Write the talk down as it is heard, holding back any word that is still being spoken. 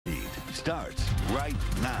starts right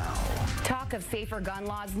now. Talk of safer gun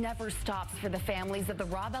laws never stops for the families of the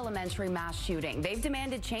Robb Elementary mass shooting. They've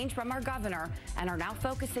demanded change from our governor and are now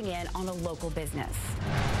focusing in on a local business.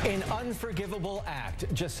 An unforgivable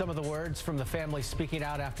act. Just some of the words from the family speaking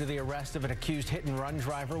out after the arrest of an accused hit-and-run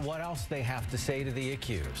driver. What else they have to say to the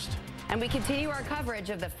accused. And we continue our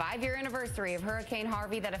coverage of the 5-year anniversary of Hurricane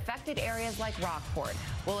Harvey that affected areas like Rockport.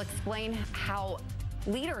 We'll explain how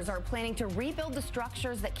leaders are planning to rebuild the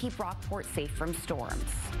structures that keep Rockport safe from storms.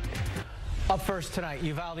 Up first tonight,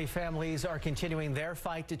 Uvalde families are continuing their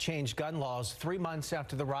fight to change gun laws 3 months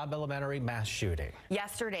after the Robb Elementary mass shooting.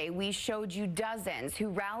 Yesterday, we showed you dozens who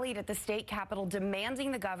rallied at the state capitol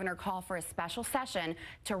demanding the governor call for a special session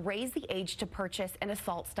to raise the age to purchase an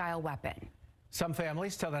assault-style weapon. Some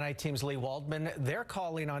families tell the Night Team's Lee Waldman they're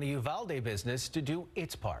calling on a Uvalde business to do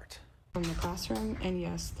its part. From the classroom, and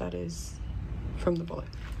yes, that is from the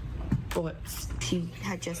bullets. She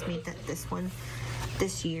had just made this one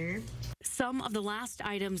this year. Some of the last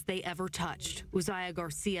items they ever touched. Uzziah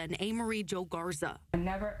Garcia and A. Jo Garza. I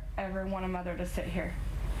never, ever want a mother to sit here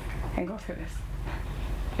and go through this.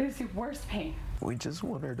 It is the worst pain. We just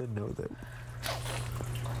want her to know that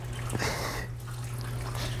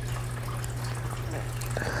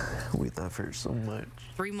we love her so much.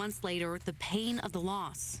 3 months later, the pain of the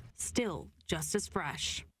loss still just as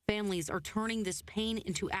fresh. Families are turning this pain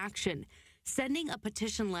into action, sending a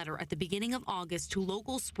petition letter at the beginning of August to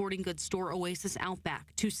local sporting goods store Oasis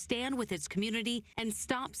Outback to stand with its community and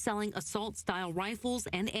stop selling assault-style rifles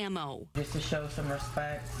and ammo. Just to show some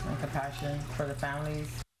respect and compassion for the families.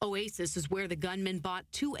 Oasis is where the gunman bought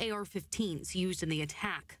 2 AR-15s used in the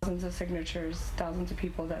attack. Thousands of signatures, thousands of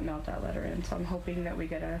people that mailed that letter in, so I'm hoping that we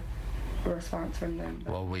get a response from them.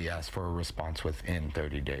 Well, we asked for a response within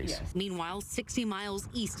 30 days. Yes. Meanwhile, 60 miles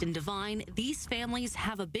east in Devine, these families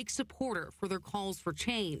have a big supporter for their calls for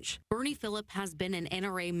change. Bernie Phillip has been an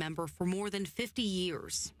NRA member for more than 50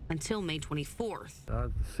 years, until May 24th. I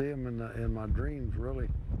see him in my dreams, really,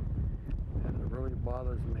 and it really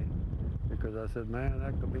bothers me. Because I said, man,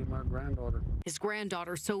 that could be my granddaughter. His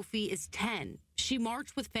granddaughter, Sophie, is 10. She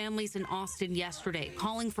marched with families in Austin yesterday,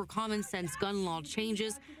 calling for common sense gun law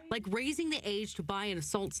changes, like raising the age to buy an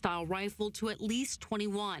assault-style rifle to at least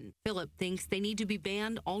 21. Phillip thinks they need to be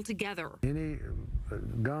banned altogether. Any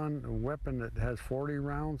gun or weapon that has 40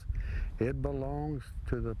 rounds, it belongs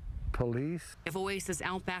to the police. If Oasis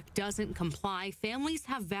Outback doesn't comply, families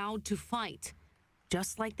have vowed to fight,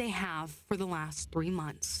 just like they have for the last 3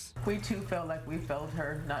 months. We too felt like we failed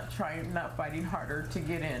her, not fighting harder to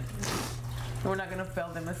get in. We're not going to fail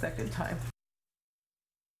them a second time.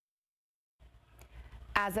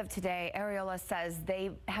 As of today, Areola says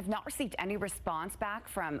they have not received any response back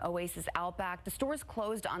from Oasis Outback. The store is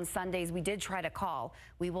closed on Sundays. We did try to call.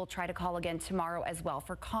 We will try to call again tomorrow as well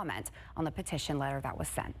for comment on the petition letter that was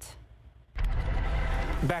sent.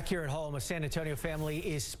 Back here at home, a San Antonio family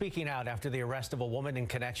is speaking out after the arrest of a woman in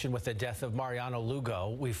connection with the death of Mariano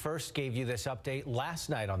Lugo. We first gave you this update last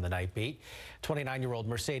night on the Nightbeat. 29-year-old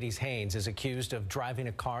Mercedes Haynes is accused of driving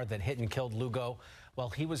a car that hit and killed Lugo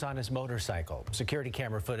while he was on his motorcycle. Security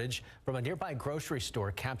camera footage from a nearby grocery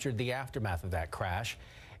store captured the aftermath of that crash.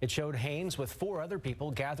 It showed Haynes with 4 other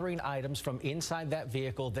people gathering items from inside that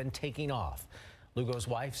vehicle, then taking off. Lugo's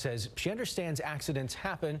wife says she understands accidents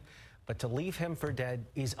happen, but to leave him for dead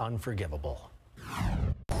is unforgivable.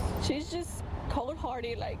 She's just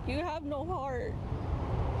cold-hearted, like, you have no heart.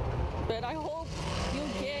 But I hope you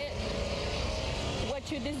get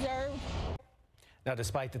what you deserve. Now,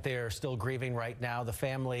 despite that they are still grieving right now, the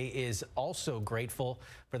family is also grateful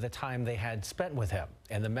for the time they had spent with him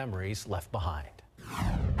and the memories left behind.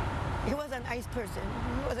 He was a nice person.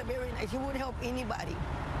 He was a very nice. He would help anybody.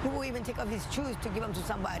 He would even take off his shoes to give them to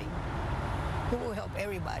somebody. He would help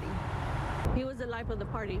everybody. He was the life of the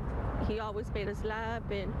party. He always made us laugh,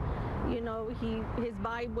 and you know, his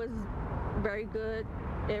vibe was very good.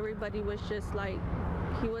 Everybody was just like,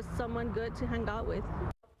 he was someone good to hang out with.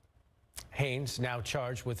 Haynes now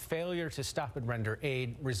charged with failure to stop and render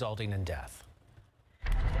aid, resulting in death.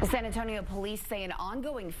 The San Antonio police say an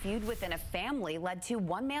ongoing feud within a family led to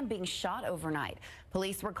one man being shot overnight.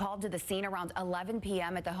 Police were called to the scene around 11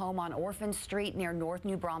 p.m. at the home on Orphan Street near North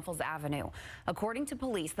New Braunfels Avenue. According to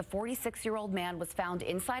police, the 46-year-old man was found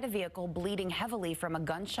inside a vehicle bleeding heavily from a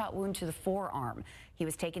gunshot wound to the forearm. He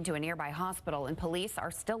was taken to a nearby hospital, and police are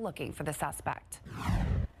still looking for the suspect.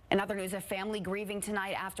 In other news, a family grieving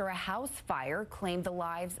tonight after a house fire claimed the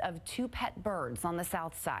lives of 2 pet birds on the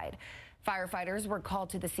south side. Firefighters were called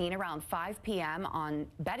to the scene around 5 p.m. on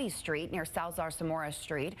Betty Street near Salazar Zamora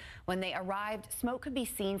Street. When they arrived, smoke could be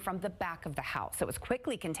seen from the back of the house. It was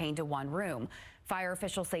quickly contained to one room. Fire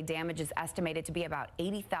officials say damage is estimated to be about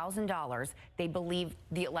 $80,000. They believe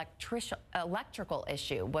the electrical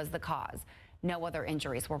issue was the cause. No other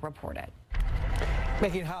injuries were reported.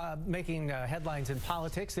 Making headlines in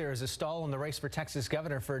politics, there is a stall in the race for Texas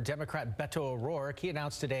governor for Democrat Beto O'Rourke. He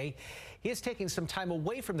announced today he is taking some time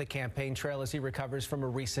away from the campaign trail as he recovers from a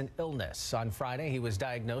recent illness. On Friday, he was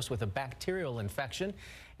diagnosed with a bacterial infection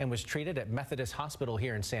and was treated at Methodist Hospital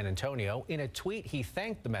here in San Antonio. In a tweet, he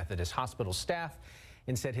thanked the Methodist Hospital staff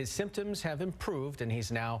and said his symptoms have improved and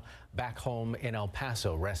he's now back home in El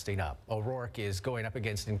Paso resting up. O'Rourke is going up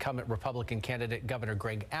against incumbent Republican candidate Governor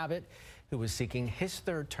Greg Abbott, who is seeking his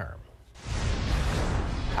 3rd term.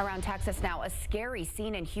 Around Texas now, a scary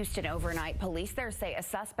scene in Houston overnight. Police there say a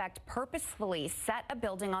suspect purposefully set a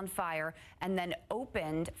building on fire and then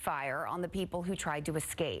opened fire on the people who tried to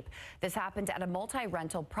escape. This happened at a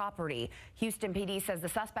multi-rental property. Houston PD says the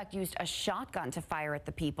suspect used a shotgun to fire at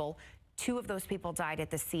the people. 2 of those people died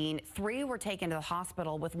at the scene. 3 were taken to the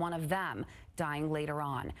hospital, with one of them dying later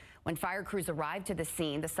on. When fire crews arrived to the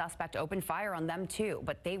scene, the suspect opened fire on them too,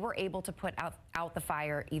 but they were able to put out the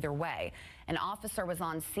fire either way. An officer was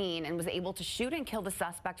on scene and was able to shoot and kill the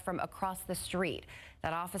suspect from across the street.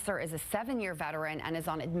 That officer is a 7-year veteran and is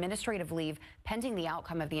on administrative leave pending the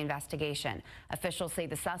outcome of the investigation. Officials say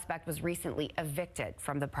the suspect was recently evicted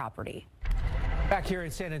from the property. Back here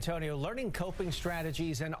in San Antonio, learning coping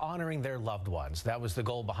strategies and honoring their loved ones. That was the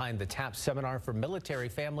goal behind the TAP seminar for military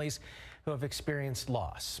families who have experienced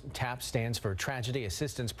loss. TAP stands for Tragedy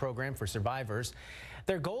Assistance Program for Survivors.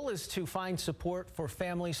 Their goal is to find support for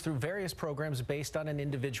families through various programs based on an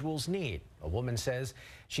individual's need. A woman says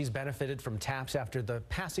she's benefited from TAPs after the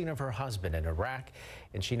passing of her husband in Iraq,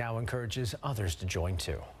 and she now encourages others to join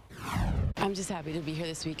too. I'm just happy to be here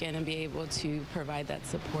this weekend and be able to provide that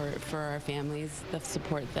support for our families, the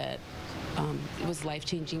support that was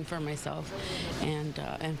life-changing for myself and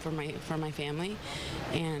for my family.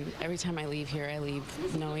 And every time I leave here, I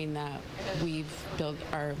leave knowing that we've built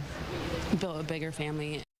a bigger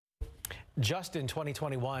family. Just in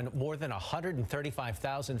 2021, more than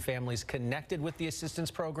 135,000 families connected with the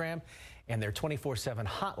assistance program, and their 24/7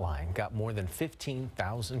 hotline got more than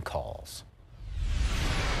 15,000 calls.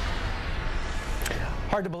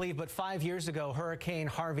 Hard to believe, but 5 years ago, Hurricane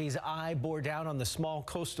Harvey's eye bore down on the small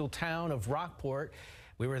coastal town of Rockport.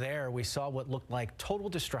 We were there. We saw what looked like total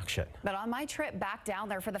destruction. But on my trip back down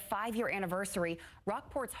there for the 5-year anniversary,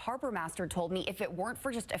 Rockport's harbor master told me if it weren't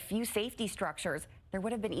for just a few safety structures, there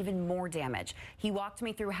would have been even more damage. He walked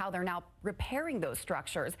me through how they're now repairing those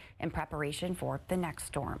structures in preparation for the next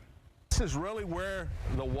storm. This is really where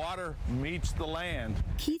the water meets the land.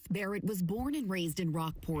 Keith Barrett was born and raised in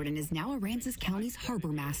Rockport and is now Aransas County's harbor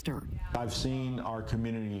master. I've seen our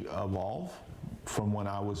community evolve from when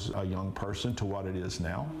I was a young person to what it is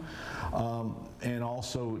now, and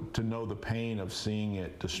also to know the pain of seeing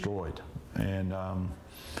it destroyed. And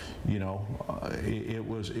you know, it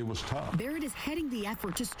was tough. Barrett is heading the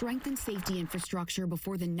effort to strengthen safety infrastructure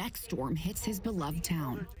before the next storm hits his beloved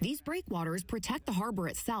town. These breakwaters protect the harbor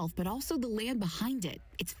itself, but also the land behind it.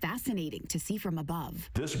 It's fascinating to see from above.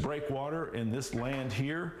 This breakwater and this land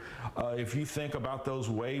here, if you think about those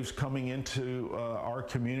waves coming into our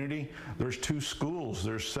community, there's 2 schools,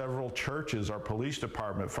 there's several churches, our police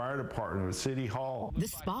department, fire department, city hall. The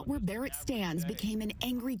spot where Barrett stands became an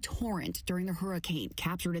angry torrent during the hurricane,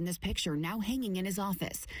 captured in this picture now hanging in his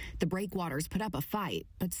office. The breakwaters put up a fight,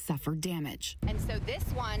 but suffered damage. And so this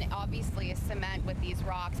one obviously is cement with these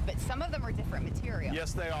rocks, but some of them are different materials.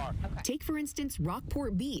 Yes, they are. Okay. Take, for instance,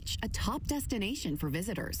 Rockport Beach, a top destination for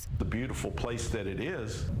visitors. The beautiful place that it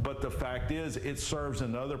is, but the fact is it serves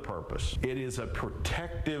another purpose. It is a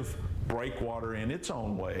protective breakwater in its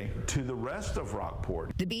own way to the rest of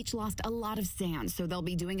Rockport. The beach lost a lot of sand, so they'll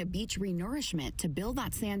be doing a beach renourishment to build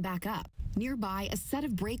that sand back up. Nearby, a set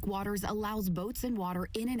of breakwaters allows boats and water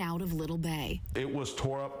in and out of Little Bay. It was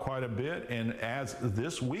tore up quite a bit, and as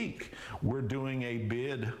this week, we're doing a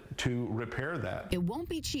bid to repair that. It won't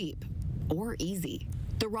be cheap or easy.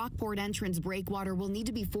 The Rockport entrance breakwater will need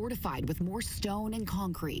to be fortified with more stone and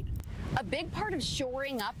concrete. A big part of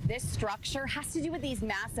shoring up this structure has to do with these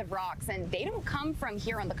massive rocks, and they don't come from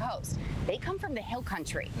here on the coast. They come from the hill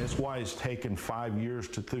country. That's why it's taken 5 years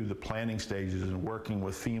through the planning stages and working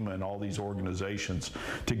with FEMA and all these organizations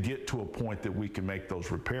to get to a point that we can make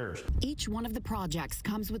those repairs. Each one of the projects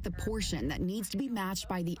comes with the portion that needs to be matched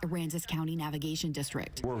by the Aransas County Navigation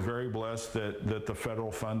District. We're very blessed that the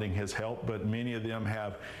federal funding has helped, but many of them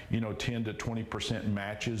have, 10 to 20%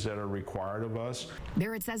 matches that are required of us.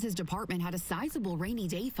 Barrett says his department had a sizable rainy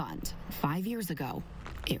day fund. 5 years ago,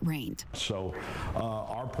 it rained. So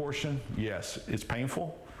our portion, yes, it's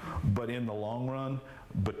painful, but in the long run,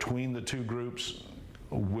 between the two groups,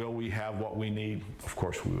 will we have what we need? Of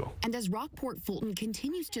course we will. And as Rockport Fulton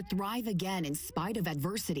continues to thrive again in spite of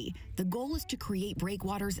adversity, the goal is to create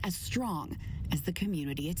breakwaters as strong as the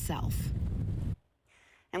community itself.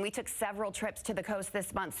 And we took several trips to the coast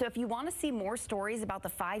this month. So if you want to see more stories about the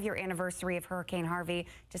 5-year anniversary of Hurricane Harvey,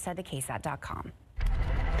 just head to KSAT.com.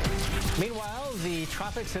 Meanwhile, the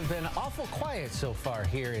tropics have been awful quiet so far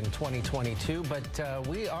here in 2022, but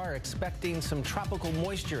we are expecting some tropical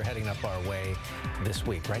moisture heading up our way this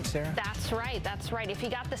week, right, Sarah? That's right. That's right. If you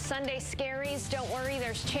got the Sunday scaries, don't worry.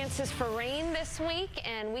 There's chances for rain this week,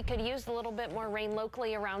 and we could use a little bit more rain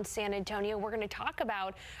locally around San Antonio. We're going to talk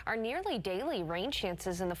about our nearly daily rain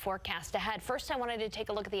chances in the forecast ahead. First, I wanted to take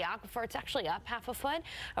a look at the aquifer. It's actually up half a foot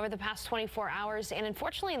over the past 24 hours, and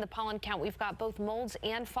unfortunately in the pollen count, we've got both molds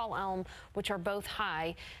and fall elm, which are both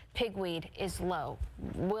high. Pigweed is low.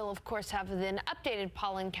 We'll, of course, have an updated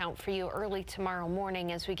pollen count for you early tomorrow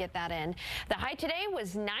morning as we get that in. The high today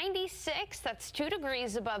was 96. That's 2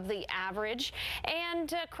 degrees above the average.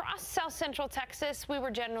 And across south central Texas, we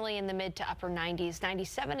were generally in the mid to upper 90s.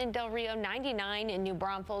 97 in Del Rio, 99 in New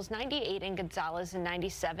Braunfels, 98 in Gonzales, and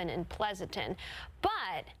 97 in Pleasanton.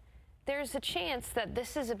 But there's a chance that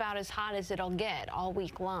this is about as hot as it'll get all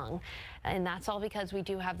week long. And that's all because we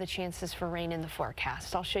do have the chances for rain in the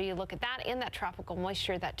forecast. I'll show you a look at that and that tropical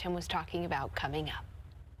moisture that Tim was talking about coming up.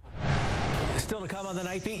 Still to come on the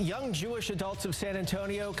Nightbeat, young Jewish adults of San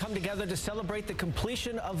Antonio come together to celebrate the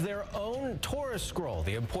completion of their own Torah scroll,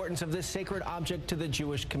 the importance of this sacred object to the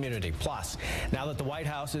Jewish community. Plus, now that the White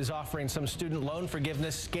House is offering some student loan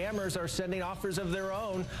forgiveness, scammers are sending offers of their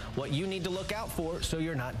own. What you need to look out for so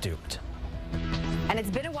you're not duped. And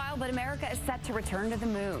it's been a while, but America is set to return to the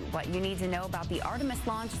moon. What you need to know about the Artemis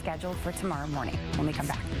launch scheduled for tomorrow morning when we come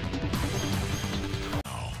back.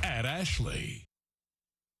 At Ashley.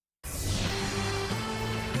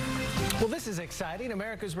 Well, this is exciting.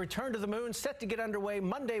 America's return to the moon set to get underway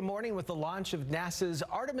Monday morning with the launch of NASA's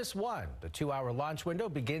Artemis 1. The 2-hour launch window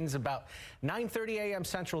begins about 9:30 a.m.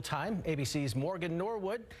 Central Time. ABC's Morgan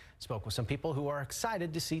Norwood spoke with some people who are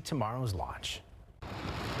excited to see tomorrow's launch.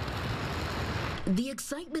 The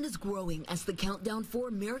excitement is growing as the countdown for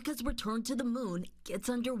America's return to the moon gets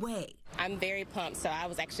underway. I'm very pumped. So I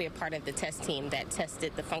was actually a part of the test team that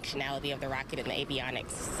tested the functionality of the rocket and the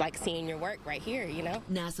avionics. It's like seeing your work right here, you know?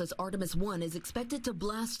 NASA's Artemis 1 is expected to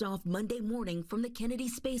blast off Monday morning from the Kennedy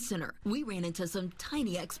Space Center. We ran into some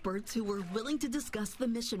tiny experts who were willing to discuss the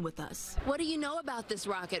mission with us. What do you know about this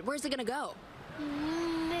rocket? Where's it going to go?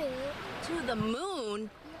 Moon. To the moon?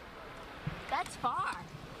 That's far.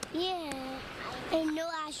 Yeah. And no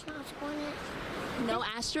astronauts on it. No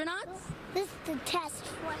astronauts? This is the test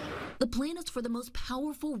flight. The plan is for the most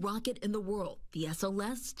powerful rocket in the world, the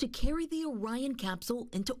SLS, to carry the Orion capsule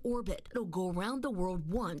into orbit. It'll go around the world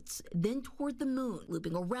once, then toward the moon,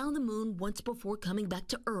 looping around the moon once before coming back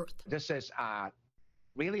to Earth. This is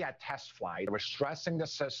really a test flight. We're stressing the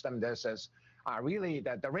system. This is really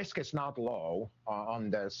the risk is not low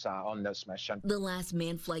on this mission. The last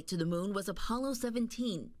manned flight to the moon was Apollo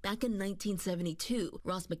 17 back in 1972.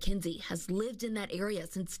 Ross McKenzie has lived in that area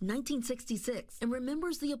since 1966 and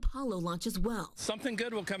remembers the Apollo launch as well. Something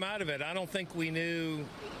good will come out of it. I don't think we knew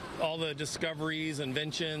all the discoveries,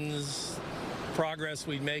 inventions, progress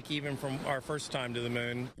we'd make even from our first time to the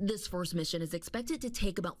moon. This first mission is expected to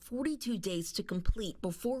take about 42 days to complete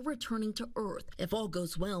before returning to Earth. If all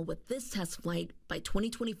goes well with this test flight, by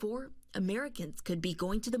 2024, Americans could be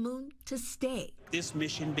going to the moon to stay. This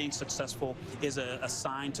mission being successful is a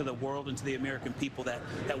sign to the world and to the American people that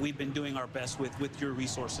we've been doing our best with your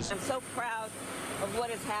resources. I'm so proud of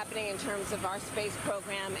what is happening in terms of our space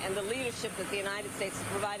program and the leadership that the United States is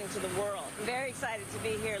providing to the world. I'm very excited to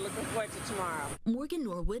be here. Looking forward to tomorrow. Morgan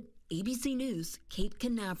Norwood, ABC News, Cape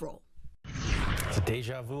Canaveral. It's a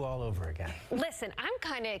deja vu all over again. Listen, I'm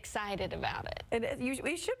kind of excited about it. It is.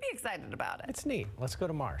 We should be excited about it. It's neat. Let's go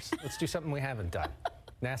to Mars. Let's do something we haven't done.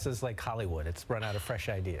 NASA's like Hollywood. It's run out of fresh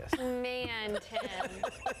ideas. Man,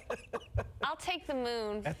 Tim. I'll take the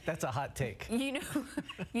moon. That's a hot take. You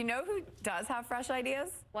know who does have fresh ideas?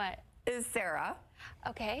 What? Is Sarah.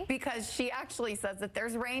 Okay. Because she actually says that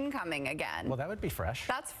there's rain coming again. Well, that would be fresh.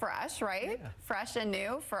 That's fresh, right? Yeah. Fresh and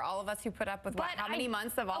new for all of us who put up with how many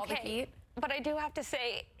months of all the heat? But I do have to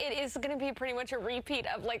say, it is going to be pretty much a repeat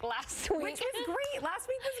of like last week. Which was great. Last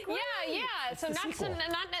week was great. Yeah. So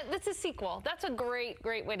that's a sequel. That's a great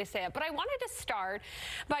way to say it. But I wanted to start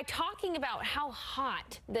by talking about how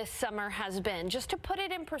hot this summer has been, just to put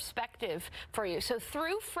it in perspective for you. So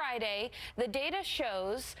through Friday, the data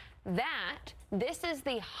shows that this is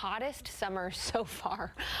the hottest summer so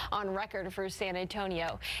far on record for San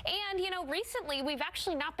Antonio. And, recently we've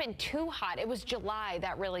actually not been too hot. It was July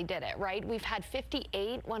that really did it, right? We've had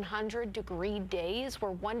 58 100-degree days.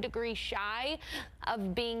 We're 1 degree shy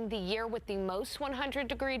of being the year with the most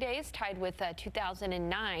 100-degree days, tied with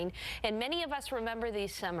 2009. And many of us remember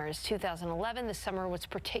these summers. 2011, the summer was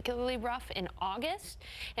particularly rough in August.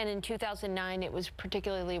 And in 2009, it was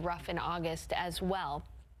particularly rough in August as well.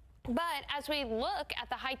 But as we look at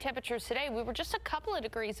the high temperatures today, we were just a couple of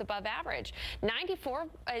degrees above average. 94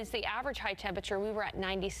 is the average high temperature. We were at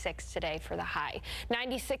 96 today for the high.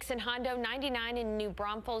 96 in Hondo, 99 in New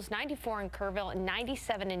Braunfels, 94 in Kerrville, and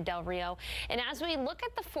 97 in Del Rio. And as we look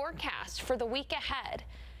at the forecast for the week ahead,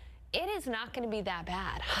 it is not going to be that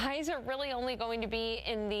bad. Highs are really only going to be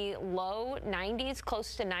in the low 90s,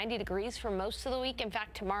 close to 90 degrees for most of the week. In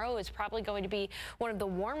fact, tomorrow is probably going to be one of the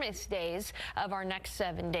warmest days of our next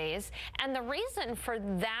 7 days. And the reason for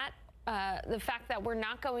that, the fact that we're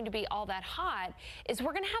not going to be all that hot, is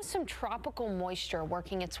we're going to have some tropical moisture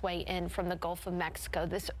working its way in from the Gulf of Mexico.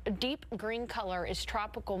 This deep green color is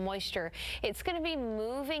tropical moisture. It's going to be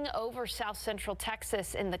moving over south central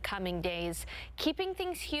Texas in the coming days, keeping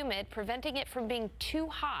things humid, preventing it from being too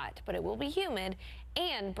hot, but it will be humid,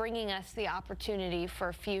 and bringing us the opportunity for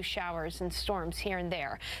a few showers and storms here and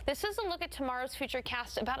there. This is a look at tomorrow's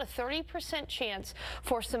futurecast. About a 30% chance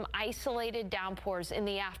for some isolated downpours in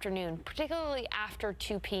the afternoon, particularly after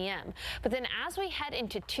 2 p.m. But then as we head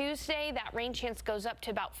into Tuesday, that rain chance goes up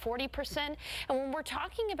to about 40%. And when we're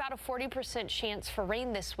talking about a 40% chance for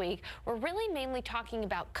rain this week, we're really mainly talking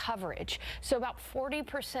about coverage. So about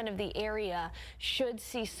 40% of the area should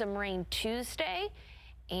see some rain Tuesday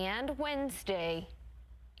and Wednesday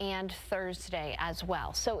and Thursday as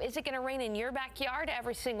well. So is it going to rain in your backyard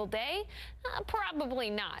every single day? Probably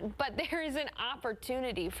not, but there is an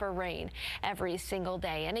opportunity for rain every single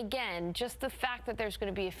day. And again, just the fact that there's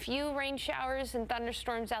going to be a few rain showers and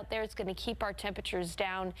thunderstorms out there is going to keep our temperatures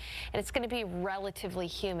down, and it's going to be relatively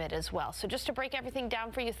humid as well. So just to break everything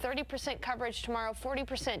down for you, 30% coverage tomorrow,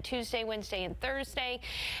 40% Tuesday, Wednesday, and Thursday,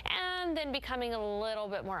 and then becoming a little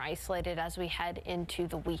bit more isolated as we head into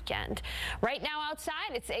the weekend. Right now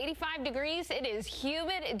outside, it's 85 degrees. It is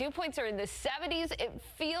humid. Dew points are in the 70s. It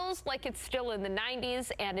feels like it's still in the 90s,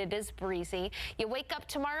 and it is breezy. You wake up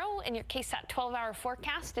tomorrow and your KSAT 12-hour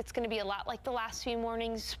forecast, it's going to be a lot like the last few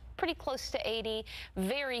mornings. Pretty close to 80,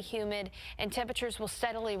 very humid, and temperatures will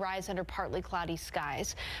steadily rise under partly cloudy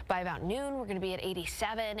skies. By about noon, we're going to be at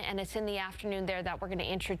 87, and it's in the afternoon there that we're going to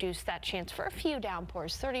introduce that chance for a few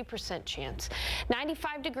downpours, 30% chance.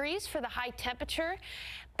 95 degrees for the high temperature,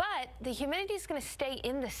 but the humidity is going to stay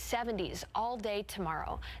in the 70s all day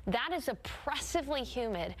tomorrow. That is oppressively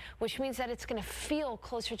humid, which means that it's going to feel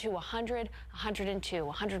closer to 100, 102,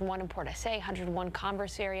 101 in Port SA, 101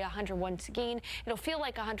 Converse area, 101 Seguin. It'll feel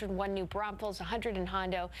like 101 New Braunfels, 100 in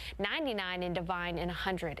Hondo, 99 in Devine, and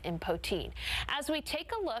 100 in Poteen. As we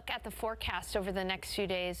take a look at the forecast over the next few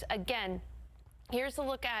days, again, here's a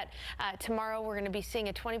look at tomorrow. We're going to be seeing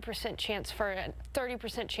a 20% chance for a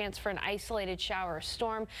 30% chance for an isolated shower or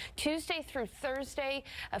storm. Tuesday through Thursday,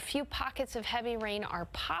 a few pockets of heavy rain are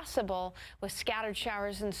possible with scattered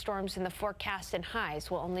showers and storms in the forecast, and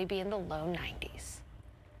highs will only be in the low 90s.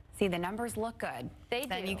 See, the numbers look good. They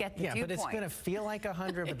then do. You get the dew but it's going to feel like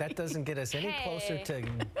 100, but that doesn't get us any closer to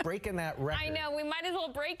breaking that record. I know. We might as well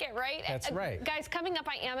break it, right? That's right. Guys, coming up,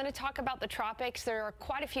 I am going to talk about the tropics. There are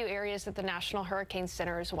quite a few areas that the National Hurricane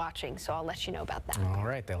Center is watching, so I'll let you know about that. All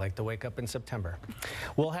right. They like to wake up in September.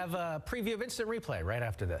 We'll have a preview of Instant Replay right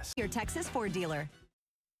after this. Your Texas Ford dealer.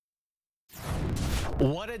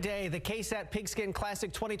 What a day. The KSAT Pigskin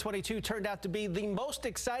Classic 2022 turned out to be the most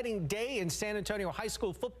exciting day in San Antonio high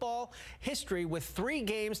school football history, with 3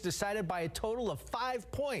 games decided by a total of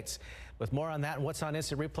 5 points. With more on that and what's on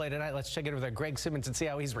Instant Replay tonight, let's check in with our Greg Simmons and see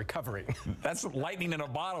how he's recovering. That's lightning in a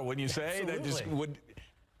bottle when you say that. Just would.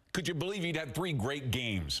 Could you believe you'd had 3 great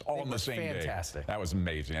games all on the same day? Fantastic. That was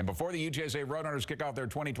amazing. And before the UTSA Roadrunners kick off their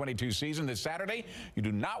 2022 season this Saturday, you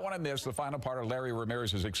do not want to miss the final part of Larry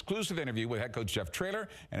Ramirez's exclusive interview with head coach Jeff Traylor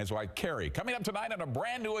and his wife Carrie. Coming up tonight on a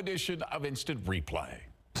brand new edition of Instant Replay.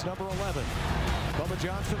 It's number 11. Bubba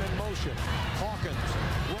Johnson in motion. Hawkins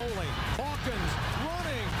rolling. Hawkins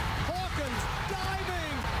running. Hawkins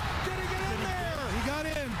diving. Did he get in there? He got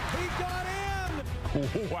in. He got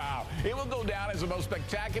in. Wow. It will go down as the most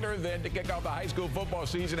spectacular event to kick off the high school football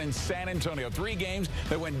season in San Antonio. 3 games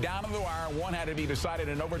that went down to the wire. One had to be decided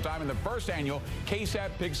in overtime in the first annual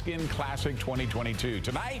KSAT Pigskin Classic 2022.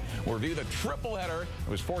 Tonight, we'll review the triple header. It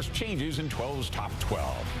was forced changes in 12's top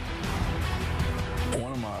 12.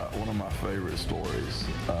 One of my favorite stories.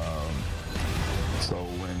 So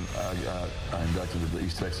when I inducted to the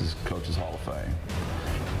East Texas Coaches Hall of Fame.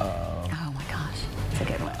 Oh my gosh, it's a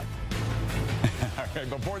good one. All right,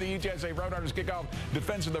 before the UTSA Roadrunners kick off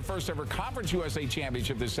defense of their first ever Conference USA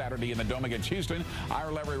Championship this Saturday in the Dome against Houston,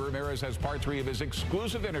 our Larry Ramirez has part 3 of his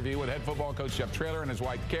exclusive interview with head football coach Jeff Traylor and his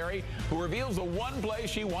wife Carrie, who reveals the one play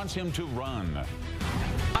she wants him to run.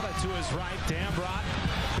 To his right, Dambrot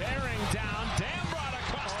bearing down. Dambrot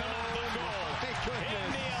across the middle of the goal.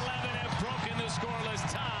 In the 11 have broken the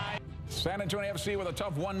scoreless tie. San Antonio FC with a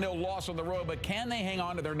tough 1-0 loss on the road, but can they hang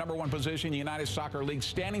on to their #1 position in the United Soccer League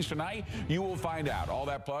standings tonight? You will find out. All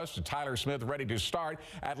that plus Tyler Smith ready to start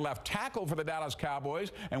at left tackle for the Dallas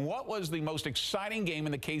Cowboys. And what was the most exciting game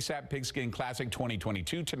in the KSAT Pigskin Classic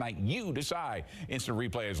 2022? Tonight, you decide. Instant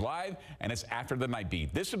Replay is live, and it's after the night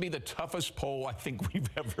beat. This would be the toughest poll I think we've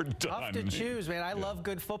ever done. Tough to choose, man. I love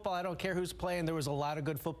good football. I don't care who's playing. There was a lot of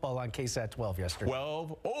good football on KSAT 12 yesterday.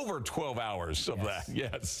 Over 12 hours of that,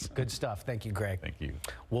 yes. Good stuff. Thank you, Greg. Thank you.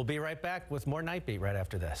 We'll be right back with more Nightbeat right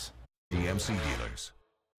after this. EMC dealers.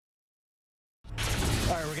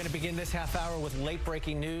 All right, we're going to begin this half hour with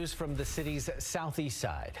late-breaking news from the city's southeast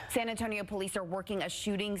side. San Antonio police are working a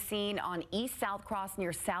shooting scene on East South Cross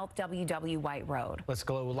near South WW White Road. Let's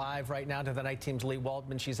go live right now to the night team's Lee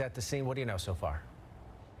Waldman. She's at the scene. What do you know so far?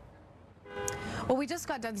 Well, we just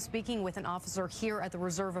got done speaking with an officer here at the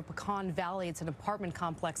Reserve of Pecan Valley. It's an apartment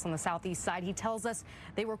complex on the southeast side. He tells us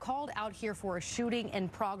they were called out here for a shooting in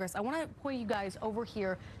progress. I want to point you guys over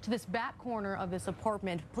here to this back corner of this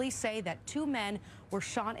apartment. Police say that 2 men were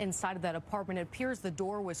shot inside of that apartment. It appears the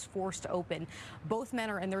door was forced open. Both men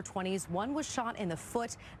are in their 20s. One was shot in the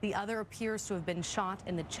foot. The other appears to have been shot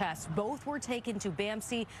in the chest. Both were taken to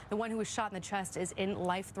BAMC. The one who was shot in the chest is in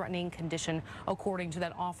life-threatening condition, according to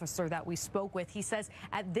that officer that we spoke with. He says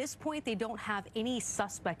at this point they don't have any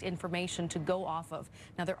suspect information to go off of.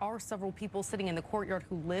 Now, there are several people sitting in the courtyard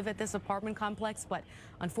who live at this apartment complex, but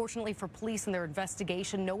unfortunately for police and their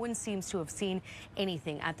investigation, no one seems to have seen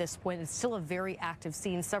anything at this point. It's still a very active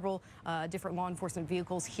scene. Several different law enforcement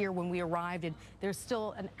vehicles here when we arrived, and there's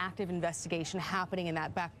still an active investigation happening in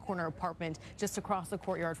that back corner apartment just across the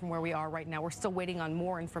courtyard from where we are right now. We're still waiting on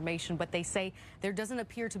more information, but they say there doesn't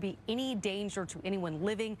appear to be any danger to anyone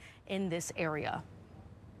living in this area.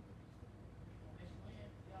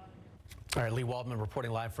 All right, Lee Waldman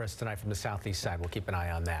reporting live for us tonight from the southeast side. We'll keep an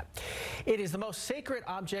eye on that. It is the most sacred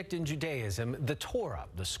object in Judaism, the Torah.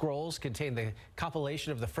 The scrolls contain the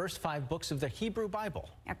compilation of the first 5 books of the Hebrew Bible.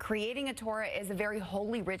 Now, creating a Torah is a very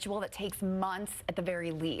holy ritual that takes months at the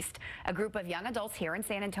very least. A group of young adults here in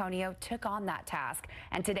San Antonio took on that task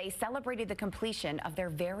and today celebrated the completion of their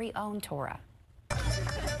very own Torah.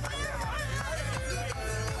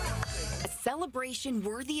 A celebration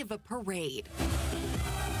worthy of a parade.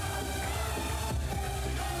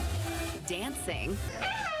 Dancing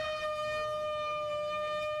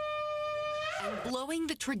and blowing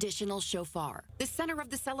the traditional shofar. The center of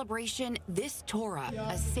the celebration, this Torah,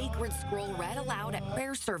 a sacred scroll read aloud at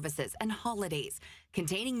prayer services and holidays.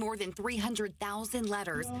 Containing more than 300,000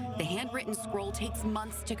 letters, the handwritten scroll takes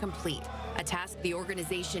months to complete, a task the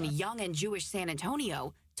organization Young and Jewish San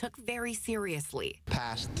Antonio took very seriously.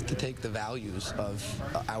 Past to take the values of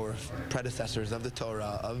our predecessors of the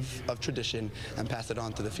Torah, of tradition, and pass it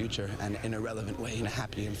on to the future and in a relevant way, in a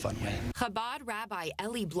happy and fun way. Chabad Rabbi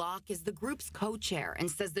Eli Block is the group's co-chair and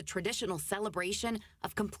says the traditional celebration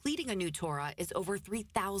of completing a new Torah is over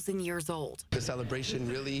 3,000 years old. The celebration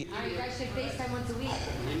really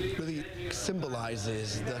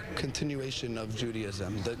symbolizes the continuation of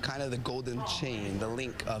Judaism, the kind of the golden chain, the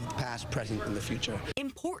link of past, present, and the future.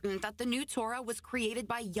 Important that the new Torah was created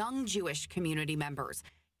by young Jewish community members,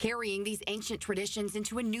 carrying these ancient traditions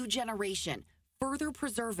into a new generation, further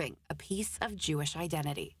preserving a piece of Jewish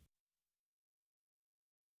identity.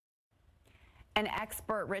 An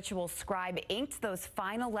expert ritual scribe inked those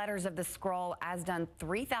final letters of the scroll as done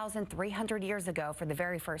 3,300 years ago for the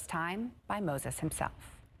very first time by Moses himself.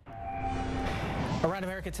 Around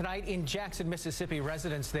America tonight, in Jackson, Mississippi,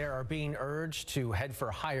 residents there are being urged to head for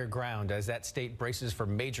higher ground as that state braces for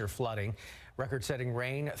major flooding. Record-setting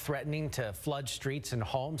rain threatening to flood streets and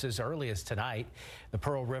homes as early as tonight. The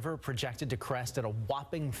Pearl River projected to crest at a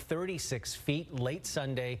whopping 36 feet late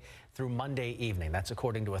Sunday through Monday evening. That's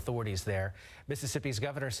according to authorities there. Mississippi's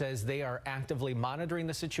governor says they are actively monitoring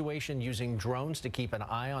the situation using drones to keep an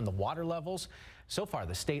eye on the water levels. So far,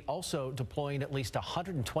 the state also deploying at least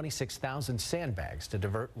 126,000 sandbags to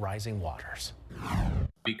divert rising waters.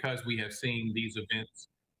 Because we have seen these events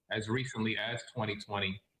as recently as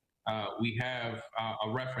 2020, we have a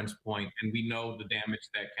reference point and we know the damage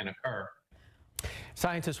that can occur.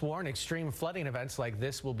 Scientists warn extreme flooding events like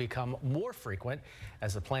this will become more frequent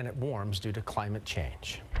as the planet warms due to climate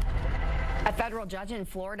change. A federal judge in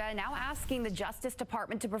Florida now asking the Justice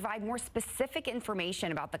Department to provide more specific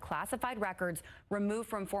information about the classified records removed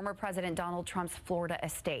from former President Donald Trump's Florida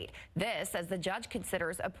estate. This as the judge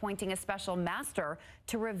considers appointing a special master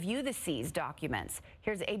to review the seized documents.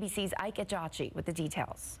 Here's ABC's Ike Ejachi with the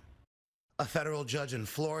details. A federal judge in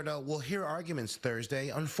Florida will hear arguments Thursday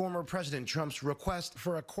on former President Trump's request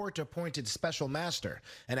for a court-appointed special master,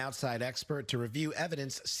 an outside expert to review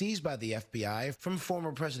evidence seized by the FBI from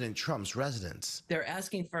former President Trump's residence. They're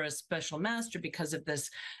asking for a special master because of this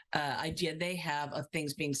idea they have of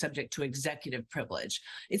things being subject to executive privilege.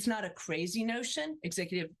 It's not a crazy notion.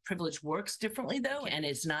 Executive privilege works differently, though, and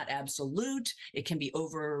it's not absolute. It can be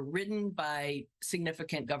overridden by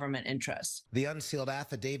significant government interests. The unsealed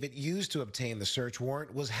affidavit used to obtain the search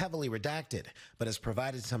warrant was heavily redacted, but has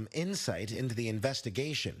provided some insight into the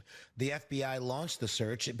investigation. The FBI launched the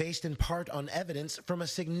search based in part on evidence from a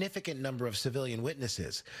significant number of civilian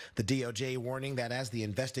witnesses. The DOJ warning that as the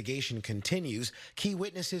investigation continues, key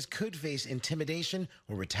witnesses could face intimidation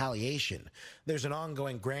or retaliation. There's an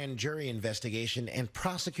ongoing grand jury investigation, and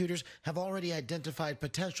prosecutors have already identified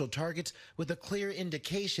potential targets with a clear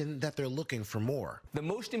indication that they're looking for more. The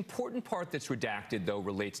most important part that's redacted, though,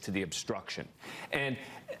 relates to the obstruction. And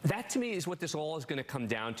that, to me, is what this all is going to come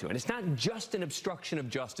down to. And it's not just an obstruction of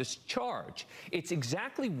justice charge. It's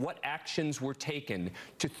exactly what actions were taken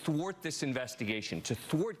to thwart this investigation, to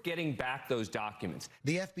thwart getting back those documents.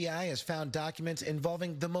 The FBI has found documents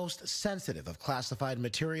involving the most sensitive of classified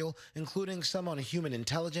material, including some on human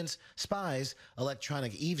intelligence, spies,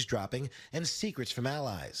 electronic eavesdropping, and secrets from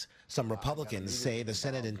allies. Some Republicans say the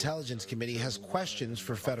Senate Intelligence Committee has questions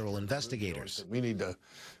for federal investigators. We need to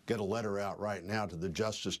get a letter out right now to the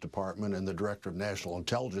Justice Department and the Director of National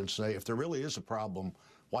Intelligence, say, if there really is a problem,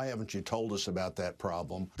 why haven't you told us about that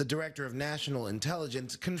problem? The Director of National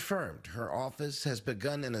Intelligence confirmed her office has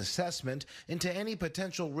begun an assessment into any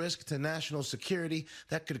potential risk to national security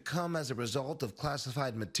that could come as a result of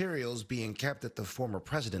classified materials being kept at the former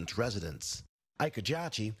president's residence. Ike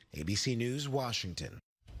Ejachi, ABC News, Washington.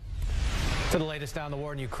 To the latest on the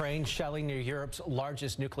war in Ukraine, shelling near Europe's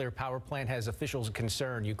largest nuclear power plant has officials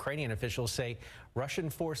concerned. Ukrainian officials say Russian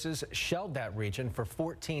forces shelled that region for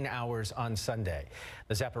 14 hours on Sunday.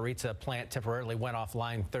 The Zaporizhzhia plant temporarily went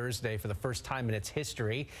offline Thursday for the first time in its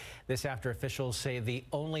history. This after officials say the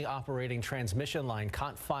only operating transmission line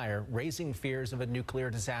caught fire, raising fears of a nuclear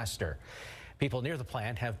disaster. People near the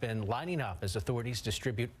plant have been lining up as authorities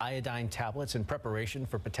distribute iodine tablets in preparation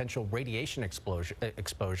for potential radiation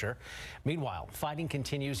exposure. Meanwhile, fighting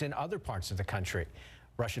continues in other parts of the country.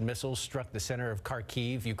 Russian missiles struck the center of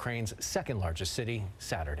Kharkiv, Ukraine's second largest city,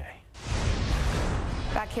 Saturday.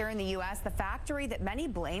 Back here in the U.S., the factory that many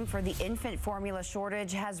blame for the infant formula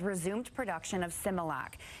shortage has resumed production of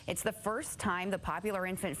Similac. It's the first time the popular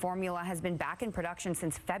infant formula has been back in production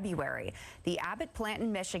since February. The Abbott plant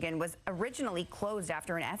in Michigan was originally closed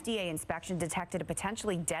after an FDA inspection detected a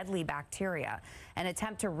potentially deadly bacteria. An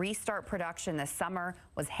attempt to restart production this summer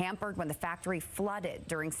was hampered when the factory flooded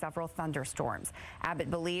during several thunderstorms.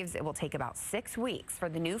 Abbott believes it will take about 6 weeks for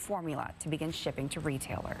the new formula to begin shipping to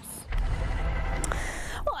retailers.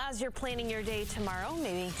 Well, as you're planning your day tomorrow,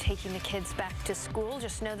 maybe taking the kids back to school,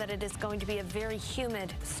 just know that it is going to be a very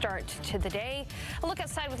humid start to the day. A look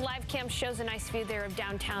outside with live cam shows a nice view there of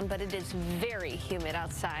downtown, but it is very humid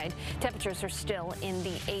outside. Temperatures are still in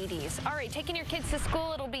the 80s. All right, taking your kids to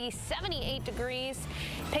school, it'll be 78 degrees.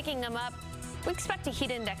 Picking them up We expect a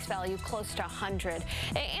heat index value close to 100.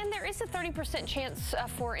 And there is a 30% chance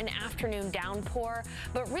for an afternoon downpour.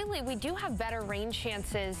 But really, we do have better rain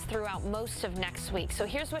chances throughout most of next week. So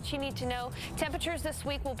here's what you need to know. Temperatures this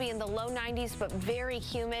week will be in the low 90s, but very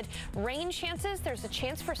humid. Rain chances, there's a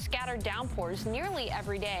chance for scattered downpours nearly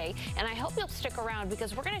every day. And I hope you'll stick around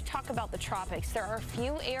because we're going to talk about the tropics. There are a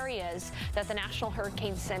few areas that the National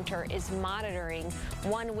Hurricane Center is monitoring,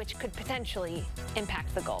 one which could potentially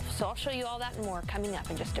impact the Gulf. So I'll show you all that and more coming up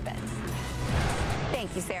in just a bit.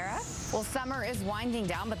 Thank you, Sarah. Well, summer is winding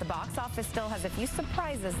down, but the box office still has a few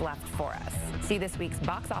surprises left for us. See this week's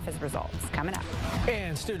box office results coming up.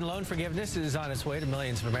 And student loan forgiveness is on its way to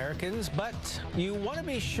millions of Americans, but you want to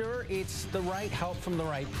be sure it's the right help from the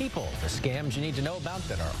right people. The scams you need to know about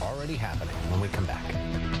that are already happening when we come back.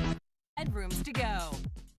 Bedrooms to go.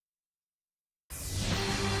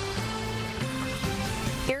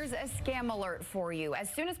 Here's a scam alert for you.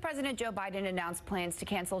 As soon as President Joe Biden announced plans to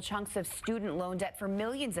cancel chunks of student loan debt for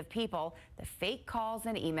millions of people, the fake calls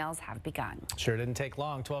and emails have begun. Sure didn't take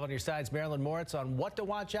long. 12 on your sides, Marilyn Moritz on what to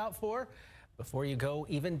watch out for before you go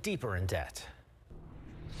even deeper in debt.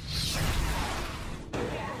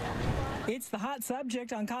 It's the hot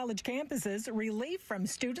subject on college campuses, relief from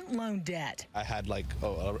student loan debt. I had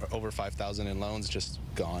over $5,000 in loans just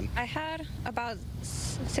gone. I had about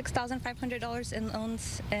 $6,500 in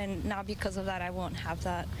loans, and now because of that, I won't have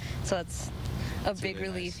that. So it's a big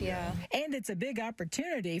relief, yeah. And it's a big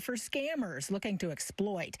opportunity for scammers looking to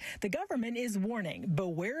exploit. The government is warning,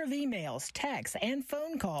 beware of emails, texts, and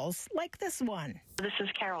phone calls like this one. This is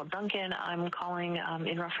Carol Duncan. I'm calling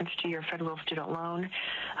in reference to your federal student loan.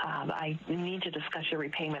 I need to discuss your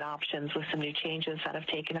repayment options with some new changes that have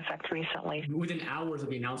taken effect recently. Within hours of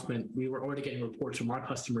the announcement, we were already getting reports from our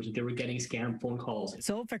customers that they were getting scam phone calls.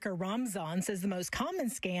 Zulfikar Ramzan says the most common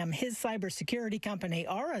scam his cybersecurity company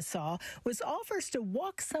Aura saw was offers to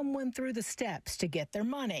walk someone through the steps to get their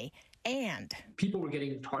money. And people were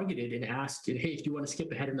getting targeted and asked, hey, if you want to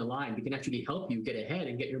skip ahead in the line, we can actually help you get ahead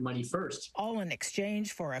and get your money first. All in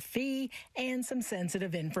exchange for a fee and some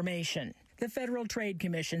sensitive information. The Federal Trade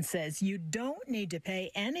Commission says you don't need to pay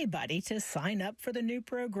anybody to sign up for the new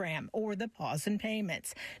program or the pause in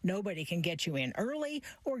payments. Nobody can get you in early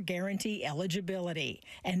or guarantee eligibility.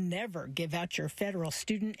 And never give out your federal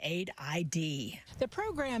student aid ID. The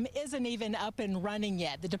program isn't even up and running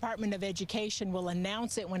yet. The Department of Education will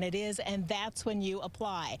announce it when it is, and that's when you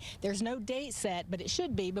apply. There's no date set, but it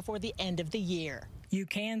should be before the end of the year. You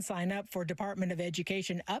can sign up for Department of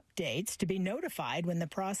Education updates to be notified when the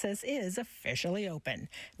process is officially open.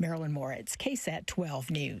 Marilyn Moritz, KSAT 12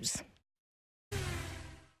 News.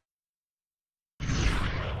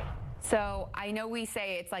 So I know we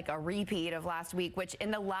say it's like a repeat of last week, which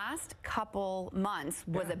in the last couple months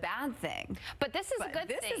was a bad thing. But this is a good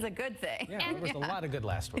thing. This is a good thing. Yeah, there was a lot of good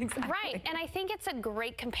last week. Exactly. Right, and I think it's a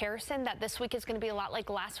great comparison that this week is going to be a lot like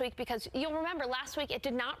last week, because you'll remember last week it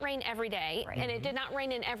did not rain every day, and it did not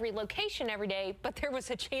rain in every location every day, but there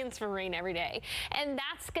was a chance for rain every day. And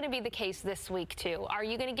that's going to be the case this week too. Are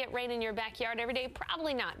you going to get rain in your backyard every day?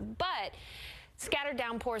 Probably not, but scattered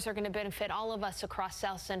downpours are going to benefit all of us across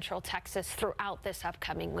South Central Texas throughout this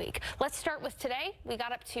upcoming week. Let's start with today. We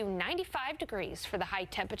got up to 95 degrees for the high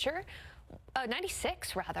temperature.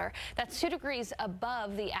 96 rather. That's 2 degrees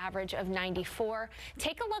above the average of 94.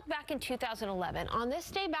 Take a look back in 2011. On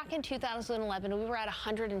this day back in 2011, we were at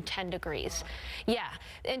 110 degrees. Yeah,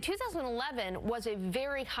 in 2011 was a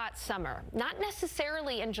very hot summer. Not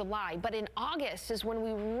necessarily in July, but in August is when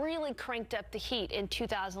we really cranked up the heat in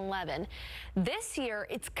 2011. This year,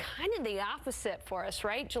 it's kind of the opposite for us,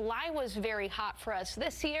 right? July was very hot for us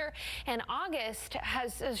this year, and August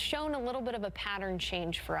has shown a little bit of a pattern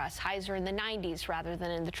change for us. Highs are in the 90s rather than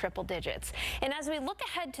in the triple digits. And as we look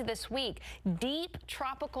ahead to this week, deep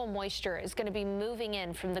tropical moisture is going to be moving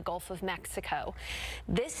in from the Gulf of Mexico.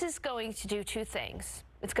 This is going to do two things.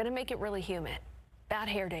 It's going to make it really humid. Bad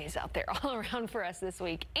hair days out there all around for us this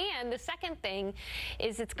week. And the second thing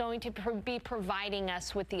is it's going to be providing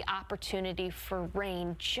us with the opportunity for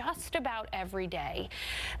rain just about every day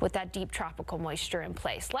with that deep tropical moisture in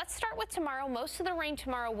place. Let's start with tomorrow. Most of the rain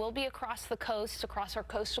tomorrow will be across the coast, across our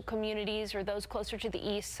coastal communities or those closer to the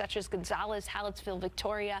east, such as Gonzales, Hallettsville,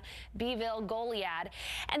 Victoria, Beeville, Goliad.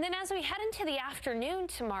 And then as we head into the afternoon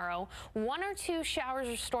tomorrow, 1 or 2 showers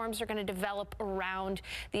or storms are going to develop around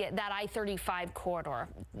that I-35 corridor.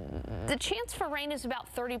 The chance for rain is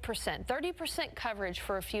about 30%. 30% coverage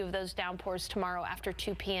for a few of those downpours tomorrow after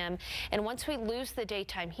 2 p.m. And once we lose the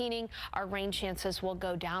daytime heating, our rain chances will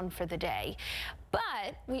go down for the day.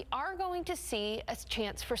 But we are going to see a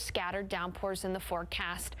chance for scattered downpours in the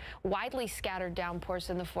forecast, widely scattered downpours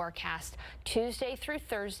in the forecast. Tuesday through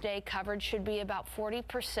Thursday, coverage should be about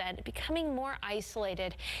 40%, becoming more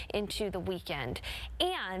isolated into the weekend.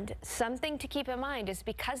 And something to keep in mind is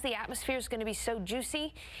because the atmosphere is going to be so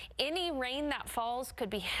juicy, any rain that falls could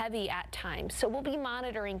be heavy at times. So we'll be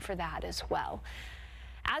monitoring for that as well.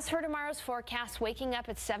 As for tomorrow's forecast, waking up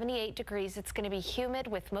at 78 degrees, it's going to be humid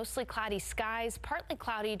with mostly cloudy skies, partly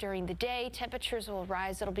cloudy during the day. Temperatures will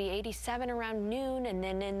rise. It'll be 87 around noon and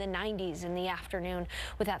then in the 90s in the afternoon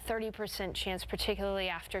with that 30% chance, particularly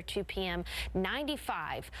after 2 p.m.,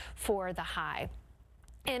 95 for the high.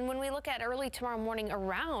 And when we look at early tomorrow morning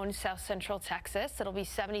around South Central Texas, it'll be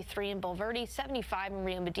 73 in Bulverde, 75 in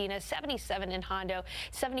Rio Medina, 77 in Hondo,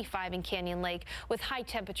 75 in Canyon Lake, with high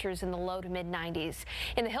temperatures in the low to mid 90s.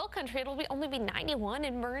 In the Hill Country, it'll only be 91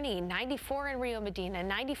 in Boerne, 94 in Rio Medina,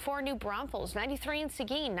 94 in New Braunfels, 93 in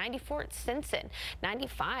Seguin, 94 at Stinson,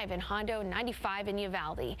 95 in Hondo, 95 in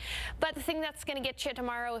Uvalde. But the thing that's going to get you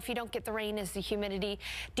tomorrow, if you don't get the rain, is the humidity.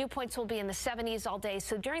 Dew points will be in the 70s all day.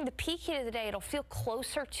 So during the peak heat of the day, it'll feel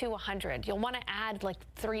closer to 100. You'll want to add like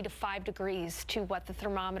 3 to 5 degrees to what the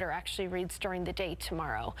thermometer actually reads during the day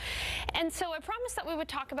tomorrow. And so I promised that we would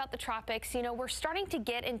talk about the tropics. You know, we're starting to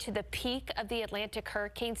get into the peak of the Atlantic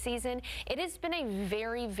hurricane season. It has been a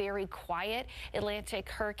very, very quiet Atlantic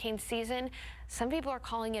hurricane season. Some people are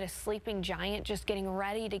calling it a sleeping giant, just getting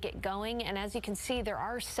ready to get going. And as you can see, there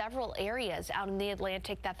are several areas out in the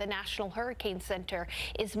Atlantic that the National Hurricane Center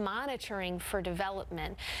is monitoring for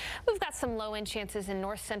development. We've got some low-end chances in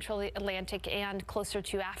north central Atlantic and closer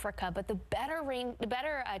to Africa, but the better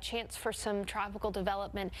chance for some tropical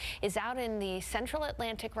development is out in the central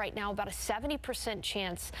Atlantic right now. About a 70%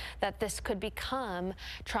 chance that this could become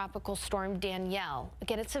Tropical Storm Danielle.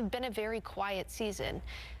 Again, it's been a very quiet season.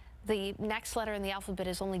 The next letter in the alphabet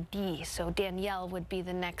is only D, so Danielle would be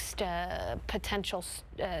the next potential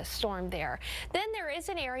storm there. Then there is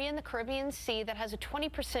an area in the Caribbean Sea that has a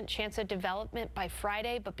 20% chance of development by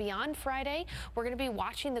Friday, but beyond Friday, we're going to be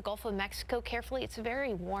watching the Gulf of Mexico carefully. It's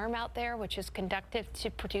very warm out there, which is conducive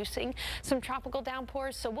to producing some tropical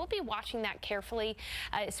downpours, so we'll be watching that carefully,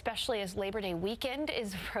 especially as Labor Day weekend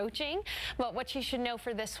is approaching. But what you should know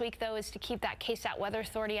for this week, though, is to keep that KSAT Weather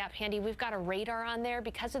Authority app handy. We've got a radar on there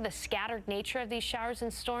because of the scattered nature of these showers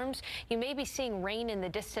and storms. You may be seeing rain in the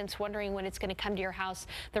distance, wondering when it's going to come to your house.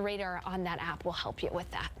 The radar on that app will help you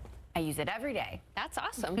with that. I use it every day. That's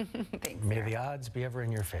awesome. Thanks. May the odds be ever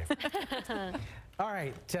in your favor. All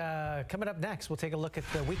right, coming up next, we'll take a look at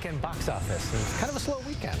the weekend box office. It's kind of a slow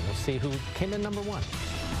weekend. We'll see who came in #1.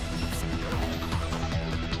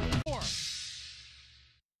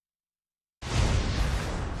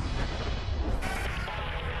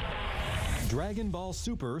 Dragon Ball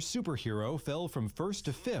Super Superhero fell from 1st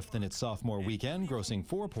to 5th in its sophomore weekend, grossing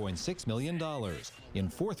 $4.6 million. In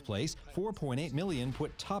 4th place, $4.8 million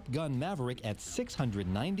put Top Gun Maverick at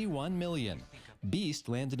 $691 million. Beast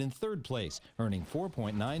landed in 3rd place, earning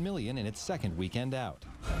 $4.9 million in its 2nd weekend out.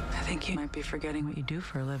 I think you might be forgetting what you do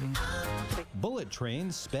for a living. Bullet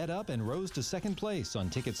Train sped up and rose to 2nd place on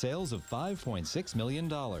ticket sales of $5.6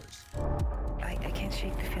 million. I can't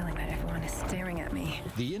shake the feeling that everyone is staring at me.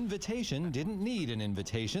 The Invitation didn't need an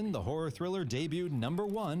invitation. The horror thriller debuted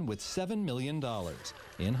 #1 with $7 million.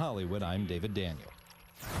 In Hollywood, I'm David Daniel.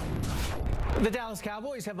 The Dallas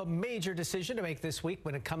Cowboys have a major decision to make this week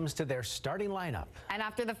when it comes to their starting lineup. And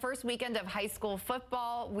after the first weekend of high school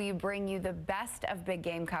football, we bring you the best of big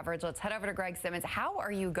game coverage. Let's head over to Greg Simmons. How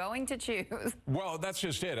are you going to choose? Well, that's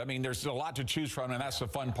just it. I mean, there's a lot to choose from, and that's the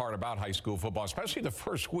fun part about high school football, especially the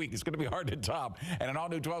first week. It's going to be hard to top. And an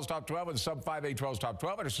all-new 12's Top 12 and sub-5A 12's Top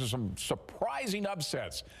 12. And there's some surprising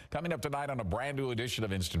upsets coming up tonight on a brand-new edition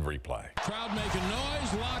of Instant Replay. Crowd making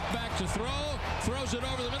noise, locked back to throw, throws it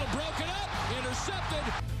over the middle, broken up.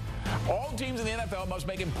 Intercepted. All teams in the NFL must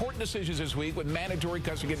make important decisions this week with mandatory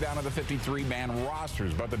cuts to get down to the 53-man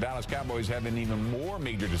rosters. But the Dallas Cowboys have an even more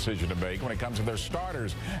major decision to make when it comes to their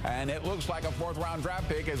starters. And it looks like a 4th-round draft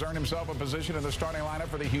pick has earned himself a position in the starting lineup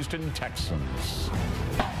for the Houston Texans.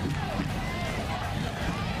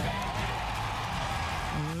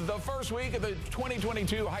 The first week of the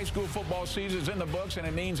 2022 high school football season is in the books, and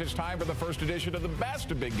it means it's time for the first edition of the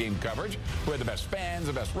best of big game coverage. We have the best fans,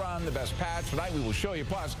 the best run, the best patch. Tonight we will show you.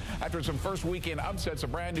 Plus, after some first weekend upsets, a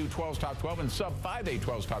brand new 12's Top 12 and sub-5A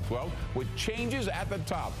 12's Top 12 with changes at the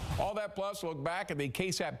top. All that plus, look back at the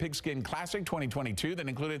KSAT Pigskin Classic 2022 that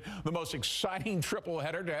included the most exciting triple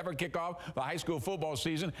header to ever kick off the high school football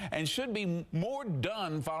season and should be more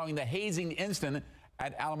done following the hazing incident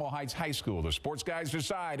at Alamo Heights High School. The Sports Guys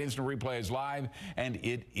Decide instant replay is live, and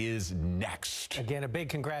it is next. Again, a big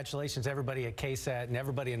congratulations to everybody at KSAT and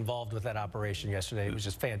everybody involved with that operation yesterday. It was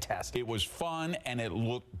just fantastic. It was fun, and it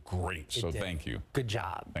looked great, so thank you. Good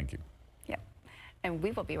job. Thank you. Yep. And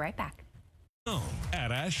we will be right back.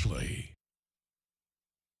 At Ashley.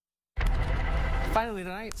 Finally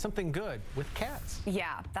tonight, something good with cats.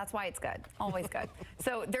 Yeah, that's why it's good. Always good.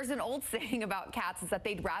 So there's an old saying about cats is that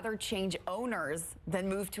they'd rather change owners than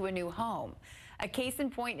move to a new home. A case in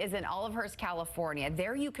point is in Olivehurst, California.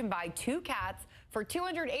 There you can buy 2 cats for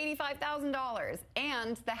 $285,000,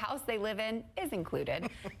 and the house they live in is included.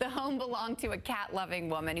 The home belonged to a cat-loving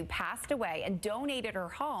woman who passed away and donated her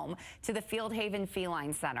home to the Fieldhaven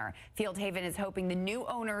Feline Center. Fieldhaven is hoping the new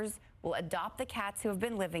owners will adopt the cats who have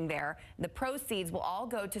been living there. The proceeds will all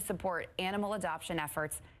go to support animal adoption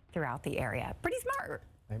efforts throughout the area. Pretty smart.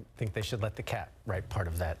 I think they should let the cat write part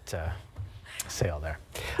of that sale there.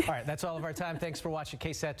 All right, that's all of our time. Thanks for watching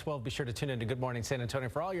KSAT 12. Be sure to tune in to Good Morning San Antonio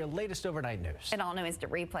for all your latest overnight news. An all-new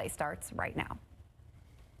instant replay starts right now.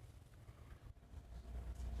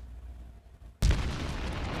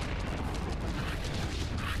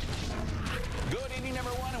 Good evening,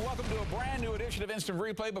 everyone, and welcome to a brand new edition of Instant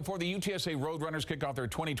Replay before the UTSA Roadrunners kick off their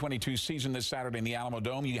 2022 season this Saturday in the Alamo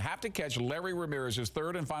Dome. You have to catch Larry Ramirez's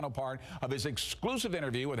third and final part of his exclusive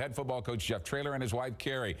interview with head football coach Jeff Traylor and his wife,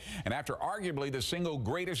 Carrie. And after arguably the single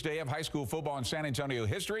greatest day of high school football in San Antonio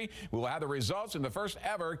history, we will have the results in the first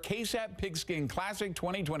ever KSAT Pigskin Classic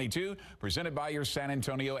 2022 presented by your San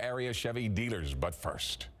Antonio area Chevy dealers. But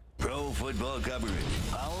first, Pro football coverage,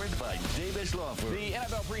 powered by Davis Law Firm. The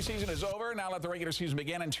NFL preseason is over. Now let the regular season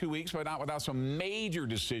begin in 2 weeks, but not without some major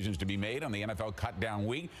decisions to be made on the NFL cut-down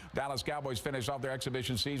week. Dallas Cowboys finished off their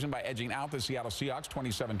exhibition season by edging out the Seattle Seahawks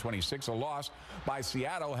 27-26. A loss by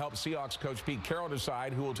Seattle helped Seahawks coach Pete Carroll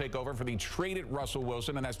decide who will take over for the traded Russell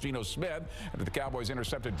Wilson, and that's Geno Smith. After the Cowboys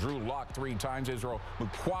intercepted Drew Lock 3 times, Israel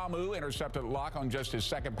Mukuamu intercepted Lock on just his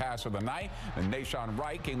second pass of the night. And Nashawn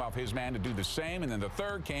Wright came off his man to do the same, and then the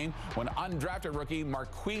third came when undrafted rookie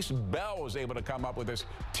Marquise Bell was able to come up with this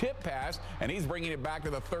tip pass, and he's bringing it back to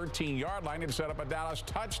the 13-yard line to set up a Dallas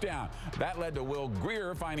touchdown. That led to Will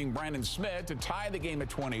Greer finding Brandon Smith to tie the game at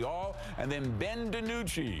 20-all, and then Ben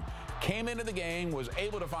DiNucci came into the game, was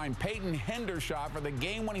able to find Peyton Hendershot for the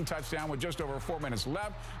game-winning touchdown with just over 4 minutes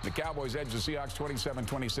left. The Cowboys edged the Seahawks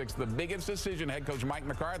 27-26. The biggest decision head coach Mike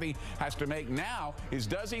McCarthy has to make now is,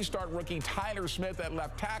 does he start rookie Tyler Smith at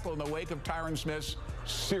left tackle in the wake of Tyron Smith's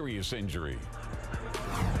serious injury?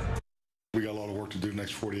 We got a lot of work to do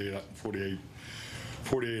next 48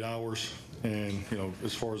 hours, and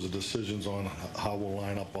as far as the decisions on how we'll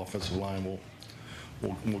line up offensive line,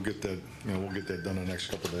 we'll get that we'll get that done in the next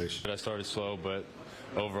couple of days. I started slow, but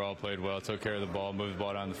overall played well. Took care of the ball, moved the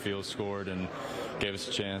ball down the field, scored, and gave us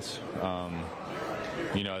a chance.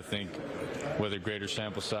 I think with a greater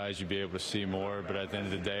sample size, you'd be able to see more. But at the end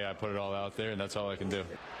of the day, I put it all out there, and that's all I can do.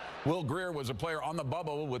 Will Greer was a player on the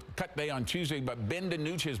bubble with cut day on Tuesday, but Ben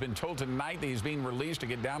DiNucci has been told tonight that he's being released to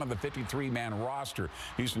get down on the 53-man roster.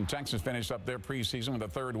 Houston Texans finished up their preseason with a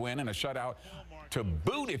third win and a shutout to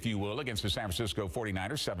boot, if you will, against the San Francisco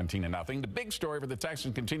 49ers, 17-0. The big story for the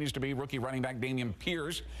Texans continues to be rookie running back Dameon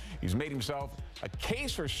Pierce. He's made himself a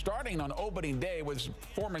case for starting on opening day with his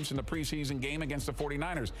performance in the preseason game against the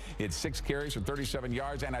 49ers. He had 6 carries for 37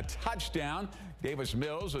 yards and a touchdown. Davis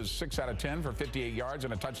Mills was 6 out of 10 for 58 yards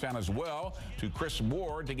and a touchdown as well to Chris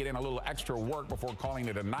Ward to get in a little extra work before calling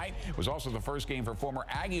it a night. It was also the first game for former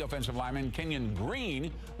Aggie offensive lineman Kenyon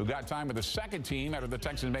Green, who got time with the second team after the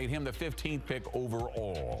Texans made him the 15th pick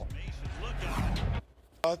overall.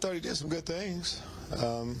 I thought he did some good things.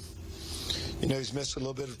 He's missed a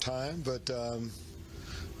little bit of time, but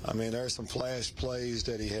there are some flash plays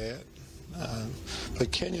that he had.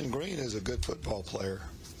 But Kenyon Green is a good football player.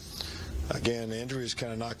 Again, the injuries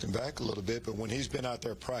kind of knocked him back a little bit, but when he's been out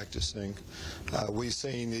there practicing, we've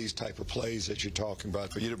seen these type of plays that you're talking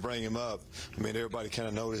about. For you to bring him up, everybody kind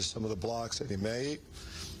of noticed some of the blocks that he made.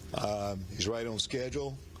 He's right on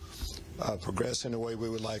schedule, progressing the way we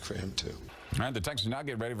would like for him to. All right, the Texans now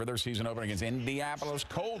get ready for their season opener against Indianapolis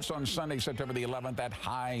Colts on Sunday, September the 11th at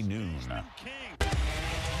high noon.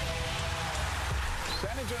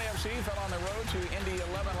 San Antonio FC fell on the road to Indy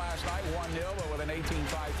 11 last night, 1-0, but with an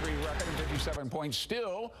 18-5-3 record and 57 points,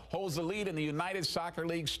 still holds the lead in the United Soccer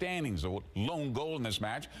League standings. The lone goal in this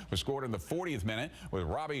match was scored in the 40th minute with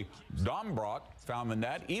Robbie Dombrot found the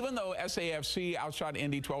net. Even though SAFC outshot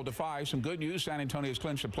Indy 12-5, some good news, San Antonio's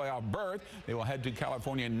clinched a playoff berth. They will head to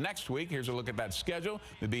California next week. Here's a look at that schedule.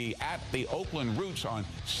 They'll be at the Oakland Roots on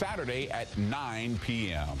Saturday at 9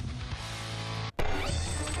 p.m.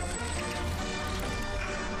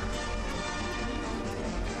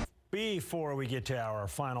 Before we get to our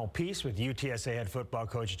final piece with UTSA head football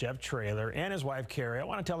coach Jeff Traylor and his wife Carrie, I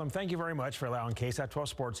want to tell them thank you very much for allowing KSAT 12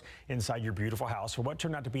 Sports inside your beautiful house for what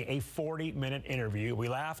turned out to be a 40-minute interview. We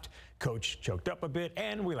laughed, Coach choked up a bit,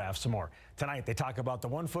 and we laughed some more. Tonight they talk about the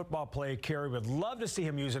one football play Carrie would love to see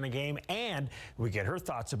him use in a game, and we get her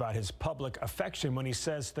thoughts about his public affection when he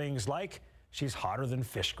says things like, "She's hotter than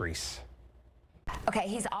fish grease." Okay,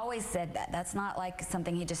 he's always said that. That's not like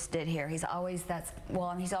something he just did here. He's always,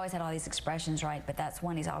 he's always had all these expressions, right? But that's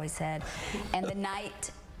one he's always said. And the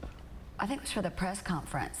night, I think it was for the press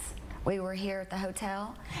conference, we were here at the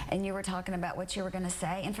hotel, and you were talking about what you were going to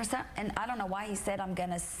say. And I don't know why he said,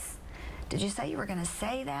 did you say you were going to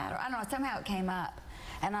say that? Or I don't know, somehow it came up.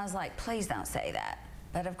 And I was like, please don't say that.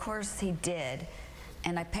 But of course he did.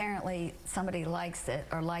 And apparently somebody likes it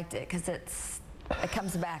or liked it because it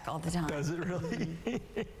comes back all the time. Does it really?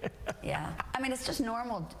 Yeah. I mean, it's just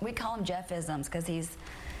normal. We call him Jeff-isms because he's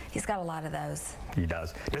got a lot of those. He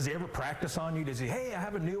does. Does he ever practice on you? Does he, hey, I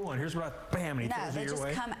have a new one. Here's what bam, and he throws it your way? No,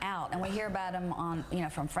 they just come out, and we hear about him on,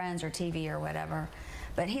 from friends or TV or whatever.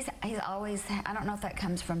 But he's always, I don't know if that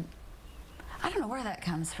comes from, I don't know where that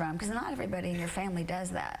comes from, because not everybody in your family does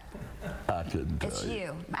that. I couldn't tell It's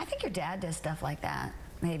you. I think your dad does stuff like that,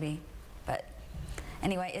 maybe. But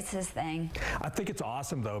anyway, it's his thing. I think it's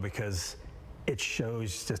awesome, though, because it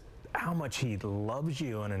shows just how much he loves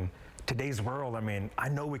you. And in today's world, I mean, I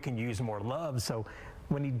know we can use more love. So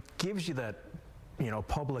when he gives you that,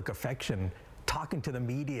 public affection, talking to the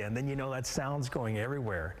media, and then that sound's going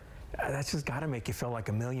everywhere, that's just got to make you feel like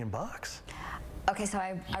 $1 million. Okay, so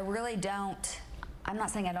I really don't. I'm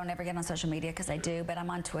not saying I don't ever get on social media, because I do, but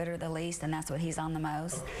I'm on Twitter the least, and that's what he's on the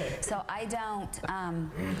most. Okay. So I don't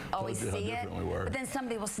always see it. But then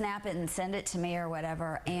somebody will snap it and send it to me or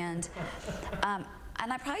whatever, and I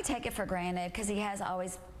probably take it for granted, because he's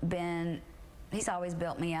always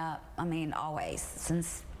built me up. I mean, always,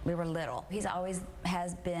 since we were little. He's always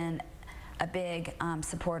has been a big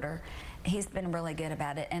supporter. He's been really good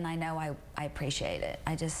about it, and I know I appreciate it.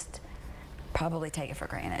 I just probably take it for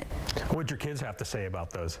granted. What'd your kids have to say about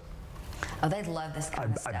those? Oh, they'd love this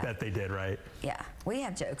kind of stuff. I bet they did, right? Yeah, we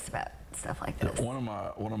have jokes about stuff like this. One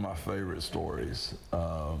of my favorite stories.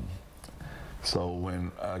 So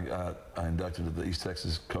when I got inducted to the East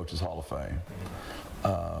Texas Coaches Hall of Fame.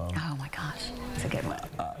 Oh my gosh, it's a good one.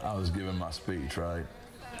 I was giving my speech, right?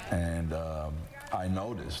 And I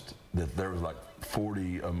noticed that there was like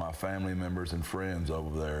 40 of my family members and friends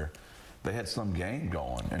over there. They had some game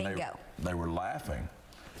going, and they were laughing.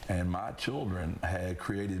 And my children had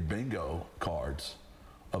created bingo cards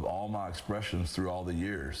of all my expressions through all the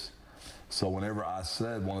years. So whenever I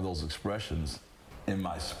said one of those expressions in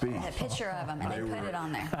my speech, a picture of them, and they put it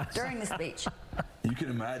on there during the speech. You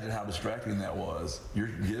can imagine how distracting that was. You're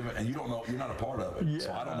giving, and you don't know, you're not a part of it. Yeah.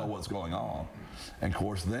 So I don't know what's going on. And of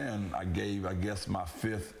course, then I gave, I guess, my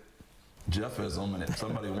 5th Jeff-ism, and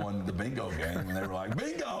somebody won the bingo game, and they were like,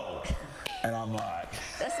 bingo! And I'm like,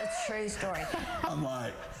 that's a true story. I'm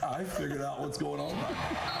like, I figured out what's going on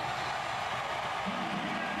right now.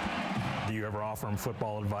 Do you ever offer him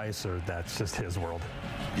football advice, or that's just his world?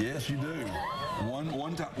 Yes, you do.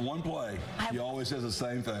 One play, she always says the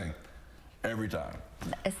same thing every time.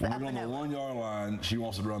 When we're on the 1-yard line, she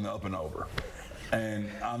wants to run the up and over. And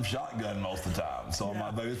I'm shotgun most of the time, so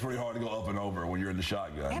it's pretty hard to go up and over when you're in the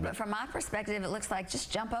shotgun. Yeah, but from my perspective, it looks like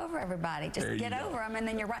just jump over everybody. Just get over them, and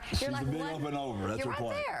then you're right. You're like, a big up and over. That's her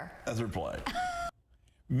play. There. That's her play.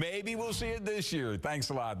 Maybe we'll see it this year. Thanks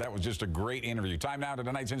a lot. That was just a great interview. Time now to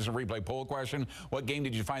tonight's instant replay poll question. What game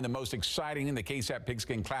did you find the most exciting in the KSAT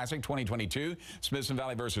Pigskin Classic 2022? Smithson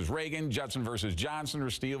Valley versus Reagan, Judson versus Johnson, or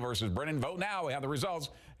Steele versus Brennan? Vote now. We have the results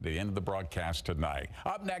at the end of the broadcast tonight.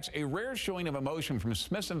 Up next, a rare showing of emotion from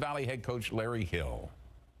Smithson Valley head coach Larry Hill.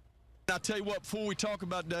 I'll tell you what, before we talk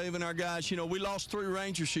about Dave and our guys, we lost 3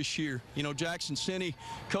 Rangers this year. Jackson Sinney,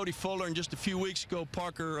 Cody Fuller, and just a few weeks ago,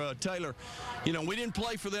 Parker Taylor. We didn't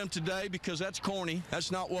play for them today because that's corny.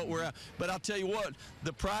 That's not what we're at. But I'll tell you what,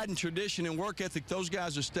 the pride and tradition and work ethic those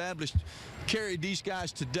guys established carried these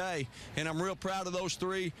guys today, and I'm real proud of those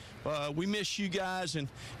 3. We miss you guys, and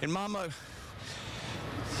Mama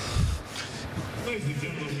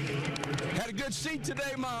had a good seat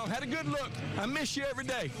today, Mom. Had a good look. I miss you every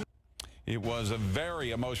day. It was a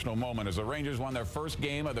very emotional moment as the Rangers won their first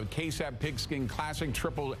game of the KSAT Pigskin Classic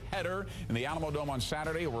triple header in the Alamo Dome on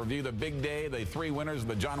Saturday. We'll review the big day, the 3 winners of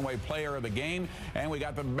the John Way Player of the Game, and we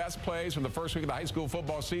got the best plays from the first week of the high school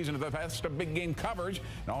football season, the best of big game coverage,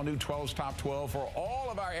 and all new 12's Top 12 for all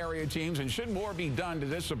of our area teams. And should more be done to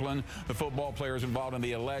discipline the football players involved in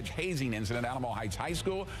the alleged hazing incident at Alamo Heights High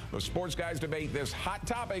School? The sports guys debate this hot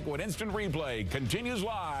topic when Instant Replay continues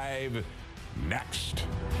live next.